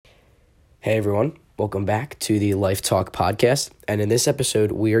Hey everyone, welcome back to the Life Talk podcast. And in this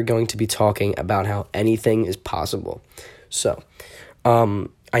episode, we are going to be talking about how anything is possible. So,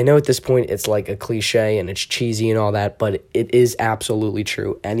 I know at this point it's like a cliche and it's cheesy and all that, but it is absolutely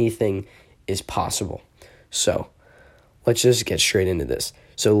true. Anything is possible. So, let's just get straight into this.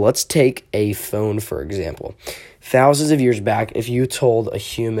 So, let's take a phone, for example. Thousands of years back, if you told a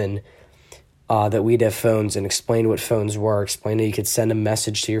human that we'd have phones and explain what phones were, explain that you could send a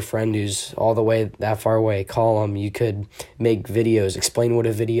message to your friend who's all the way that far away, call them, you could make videos, explain what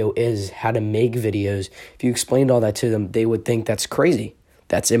a video is, how to make videos. If you explained all that to them, they would think that's crazy.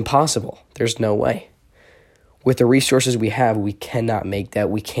 That's impossible. There's no way. With the resources we have, we cannot make that.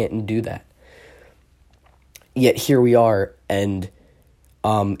 We can't do that. Yet here we are, and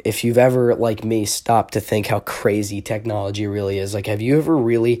if you've ever, like me, stopped to think how crazy technology really is, like, have you ever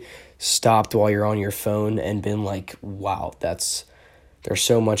really stopped while you're on your phone and been like, wow, there's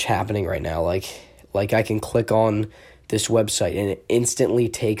so much happening right now. Like I can click on this website and it instantly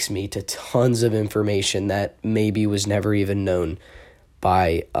takes me to tons of information that maybe was never even known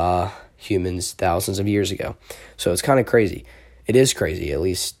by humans thousands of years ago. So it's kind of crazy. It is crazy, at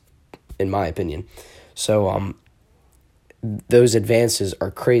least in my opinion. So those advances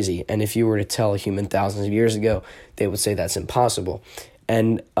are crazy. And if you were to tell a human thousands of years ago, they would say that's impossible.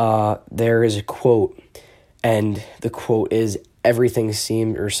 And there is a quote, and the quote is, everything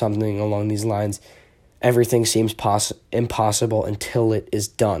seems, or something along these lines, everything seems impossible until it is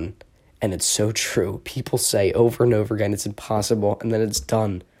done. And it's so true. People say over and over again, it's impossible, and then it's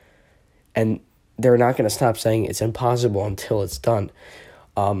done. And they're not going to stop saying it's impossible until it's done.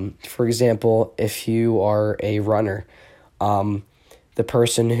 For example, if you are a runner, the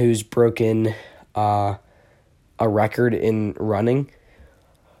person who's broken a record in running,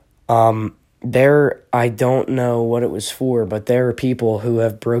 I don't know what it was for, but there are people who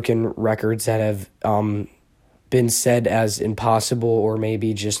have broken records that have been said as impossible, or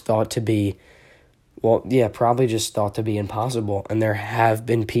maybe just thought to be, probably just thought to be impossible. And there have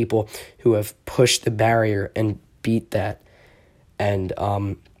been people who have pushed the barrier and beat that. And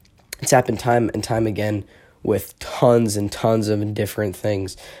it's happened time and time again with tons and tons of different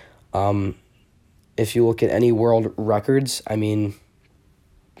things. If you look at any world records, I mean,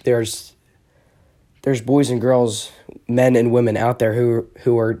 there's boys and girls, men and women out there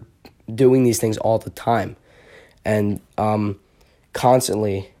who are doing these things all the time. And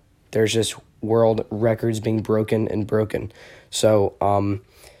constantly there's just world records being broken and broken. So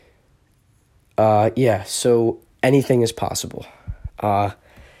so anything is possible. I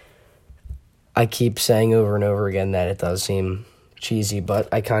keep saying over and over again that it does seem cheesy, but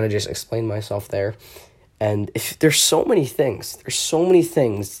I kind of just explained myself there. And there's so many things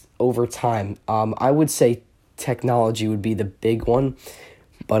over time. I would say technology would be the big one,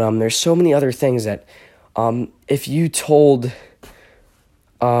 but there's so many other things that if you told,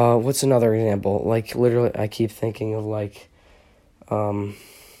 what's another example? Like, literally, I keep thinking of hold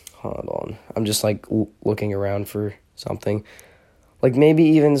on, I'm just looking around for something. Like maybe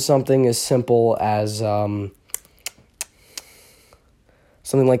even something as simple as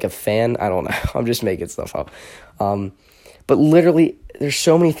something like a fan. I don't know. I'm just making stuff up. But literally, there's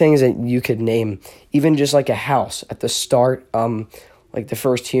so many things that you could name. Even just like a house at the start, like the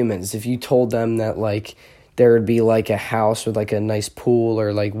first humans. If you told them that there would be like a house with like a nice pool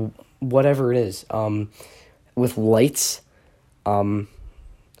or like whatever it is, with lights,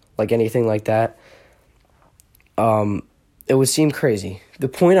 like anything like that, it would seem crazy. The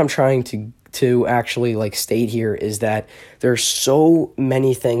point I'm trying to actually state here is that there are so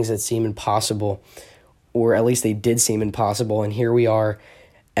many things that seem impossible, or at least they did seem impossible, and here we are,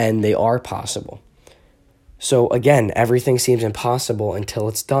 and they are possible. So again, everything seems impossible until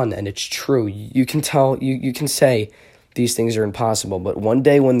it's done, and it's true. You can tell, you can say these things are impossible, but one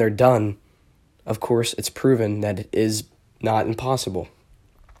day when they're done, of course, it's proven that it is not impossible.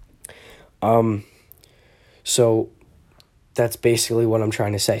 So that's basically what I'm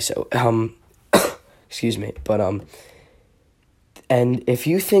trying to say. So, excuse me, but, and if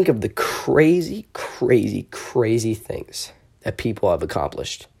you think of the crazy, crazy, crazy things that people have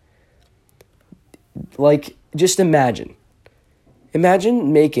accomplished, just imagine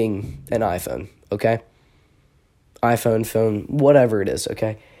making an iPhone, okay? iPhone, phone, whatever it is,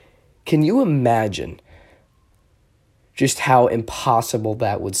 okay? Can you imagine just how impossible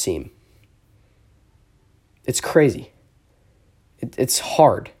that would seem? It's crazy. It's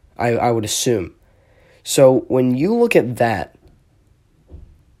hard, I would assume. So when you look at that,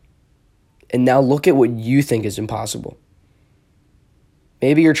 and now look at what you think is impossible.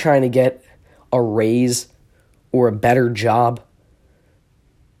 Maybe you're trying to get a raise or a better job.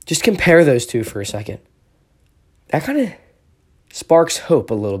 just compare those two for a second. That kind of sparks hope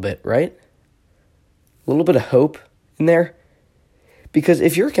a little bit, right? A little bit of hope in there. Because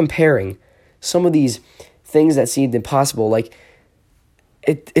if you're comparing some of these things that seemed impossible, like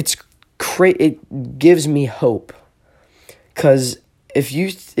it gives me hope. Because if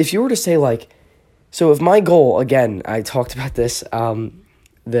you were to say like, so if my goal, again, I talked about this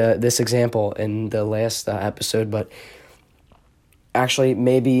this example in the last episode, but actually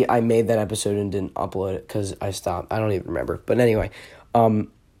maybe I made that episode and didn't upload it because I stopped. I don't even remember. But anyway,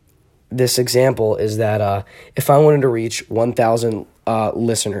 this example is that if I wanted to reach 1,000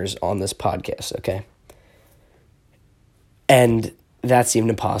 listeners on this podcast, okay, and that seemed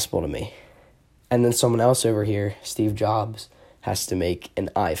impossible to me, and then someone else over here, Steve Jobs, has to make an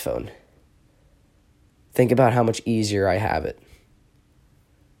iPhone. Think about how much easier I have it.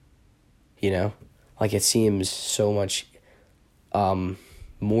 You know? Like, it seems so much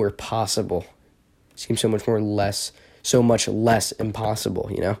more possible. It seems so much less impossible,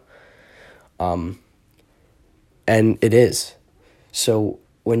 you know? And it is. So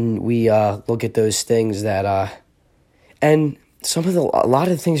when we look at those things that and a lot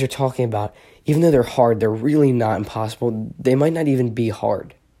of the things you're talking about, even though they're hard, they're really not impossible. They might not even be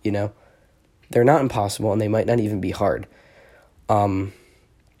hard, you know? They're not impossible, and they might not even be hard. Yeah,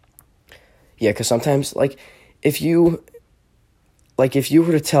 because sometimes, like, if you were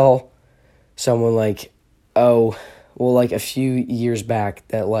to tell someone, like, oh, well, like, a few years back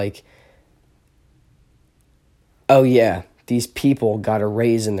that, like, oh, yeah, these people got a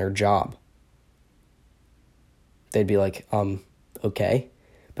raise in their job, they'd be like, okay.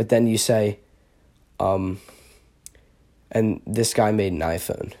 But then you say, and this guy made an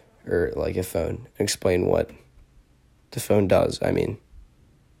iPhone, or like a phone, explain what the phone does. I mean,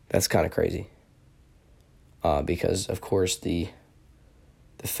 that's kind of crazy. Because of course the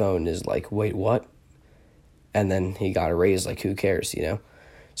phone is like, wait, what? And then he got a raise, like, who cares, you know?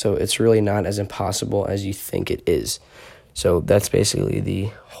 So it's really not as impossible as you think it is. So that's basically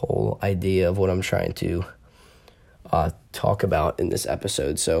the whole idea of what I'm trying to talk about in this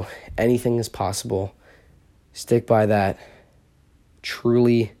episode. So anything is possible. Stick by that.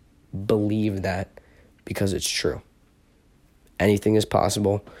 Truly believe that, because it's true. Anything is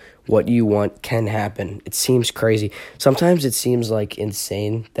possible. What you want can happen. It seems crazy. Sometimes it seems like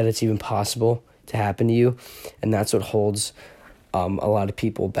insane that it's even possible to happen to you, and that's what holds a lot of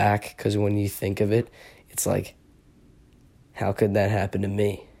people back, because when you think of it, it's like, how could that happen to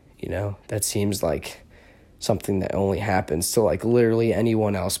me? You know, that seems like something that only happens to, like, literally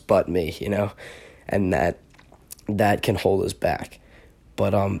anyone else but me, you know, and that can hold us back.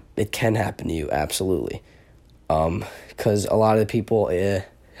 But it can happen to you, absolutely. Because a lot of the people who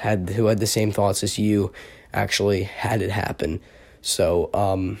had the same thoughts as you actually had it happen.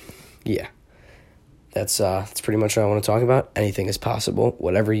 So, yeah. That's pretty much what I want to talk about. Anything is possible.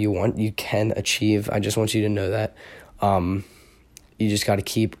 Whatever you want, you can achieve. I just want you to know that. You just got to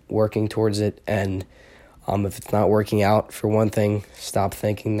keep working towards it. And if it's not working out, for one thing, stop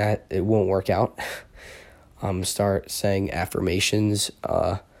thinking that it won't work out. Start saying affirmations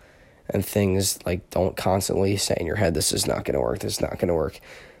and things like, don't constantly say in your head, this is not going to work, this is not going to work.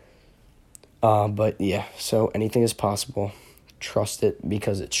 But yeah, so anything is possible. Trust it,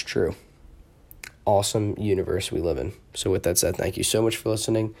 because it's true. Awesome universe we live in. So with that said, thank you so much for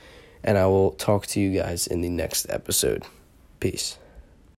listening, and I will talk to you guys in the next episode. Peace.